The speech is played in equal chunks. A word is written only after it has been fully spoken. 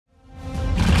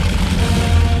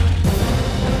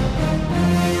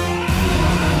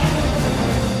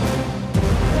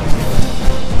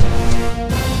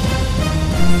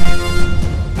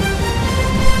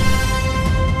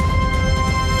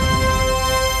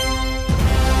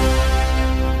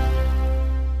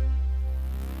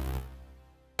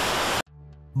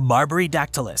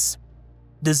Barbaridactylus.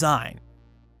 Design.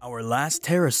 Our last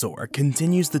pterosaur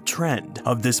continues the trend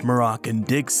of this Moroccan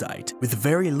dig site with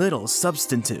very little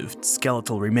substantive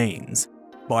skeletal remains.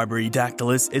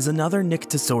 Barbaridactylus is another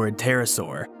nyctosaurid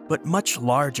pterosaur, but much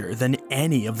larger than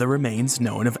any of the remains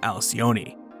known of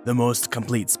Alcyone. The most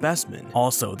complete specimen,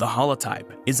 also the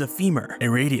holotype, is a femur, a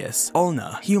radius,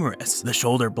 ulna, humerus, the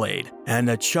shoulder blade, and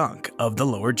a chunk of the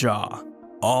lower jaw.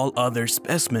 All other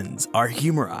specimens are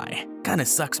humeri. Kinda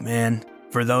sucks, man.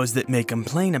 For those that may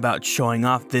complain about showing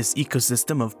off this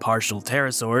ecosystem of partial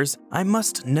pterosaurs, I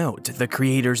must note the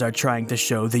creators are trying to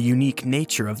show the unique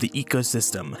nature of the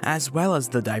ecosystem, as well as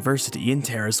the diversity in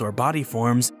pterosaur body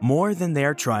forms, more than they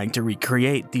are trying to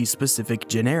recreate these specific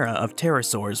genera of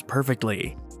pterosaurs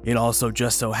perfectly. It also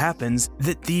just so happens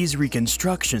that these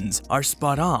reconstructions are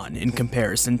spot on in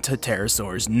comparison to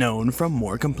pterosaurs known from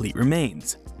more complete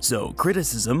remains. So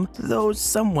criticism, though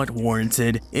somewhat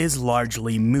warranted, is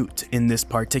largely moot in this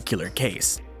particular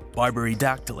case.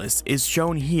 Barbaridactylus is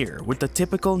shown here with the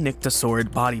typical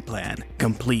nyctosaurid body plan,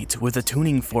 complete with a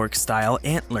tuning fork style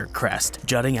antler crest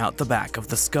jutting out the back of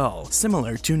the skull,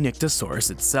 similar to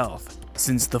Nyctosaurus itself.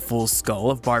 Since the full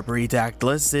skull of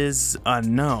Barbaridactylus is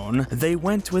unknown, they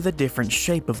went with a different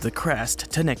shape of the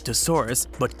crest to Nyctosaurus,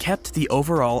 but kept the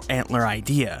overall antler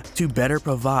idea to better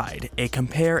provide a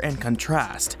compare and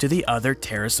contrast to the other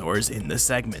pterosaurs in the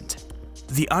segment.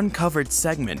 The uncovered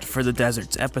segment for the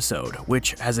deserts episode,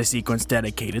 which has a sequence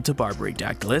dedicated to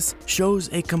Barbaridactylus, shows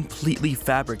a completely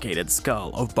fabricated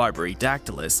skull of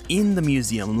Barbaridactylus in the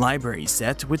museum library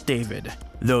set with David.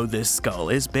 Though this skull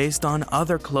is based on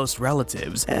other close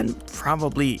relatives and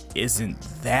probably isn't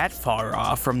that far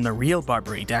off from the real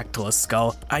Barbaridactylus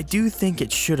skull, I do think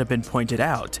it should have been pointed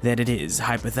out that it is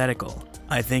hypothetical.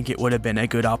 I think it would have been a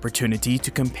good opportunity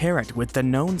to compare it with the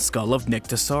known skull of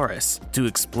Nyctosaurus, to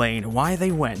explain why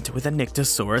they went with a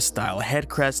Nyctosaurus-style head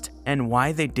crest and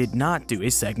why they did not do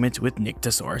a segment with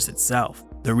Nyctosaurus itself.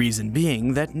 The reason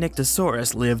being that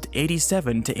Nyctosaurus lived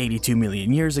 87 to 82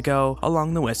 million years ago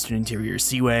along the Western Interior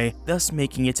Seaway, thus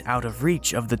making it out of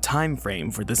reach of the time frame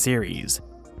for the series.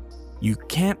 You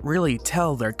can't really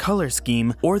tell their color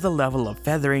scheme or the level of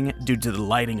feathering due to the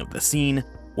lighting of the scene.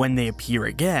 When they appear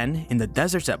again in the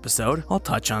deserts episode, I'll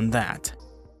touch on that.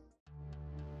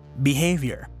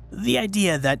 Behavior. The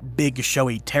idea that big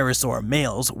showy pterosaur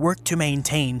males work to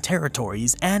maintain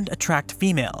territories and attract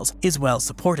females is well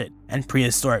supported, and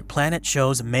Prehistoric Planet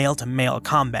shows male-to-male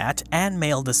combat and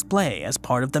male display as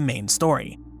part of the main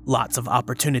story. Lots of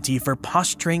opportunity for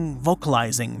posturing,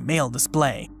 vocalizing, male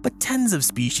display, but tens of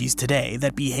species today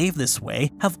that behave this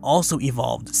way have also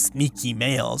evolved sneaky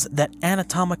males that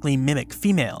anatomically mimic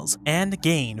females and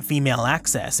gain female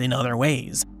access in other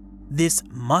ways. This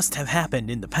must have happened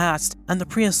in the past, and the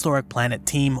Prehistoric Planet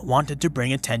team wanted to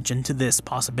bring attention to this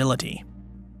possibility.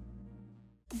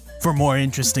 For more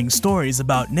interesting stories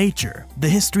about nature, the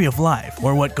history of life,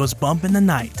 or what goes bump in the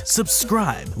night,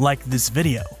 subscribe, like this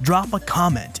video, drop a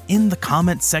comment in the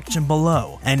comment section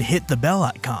below, and hit the bell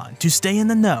icon to stay in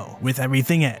the know with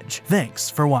everything Edge. Thanks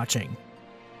for watching.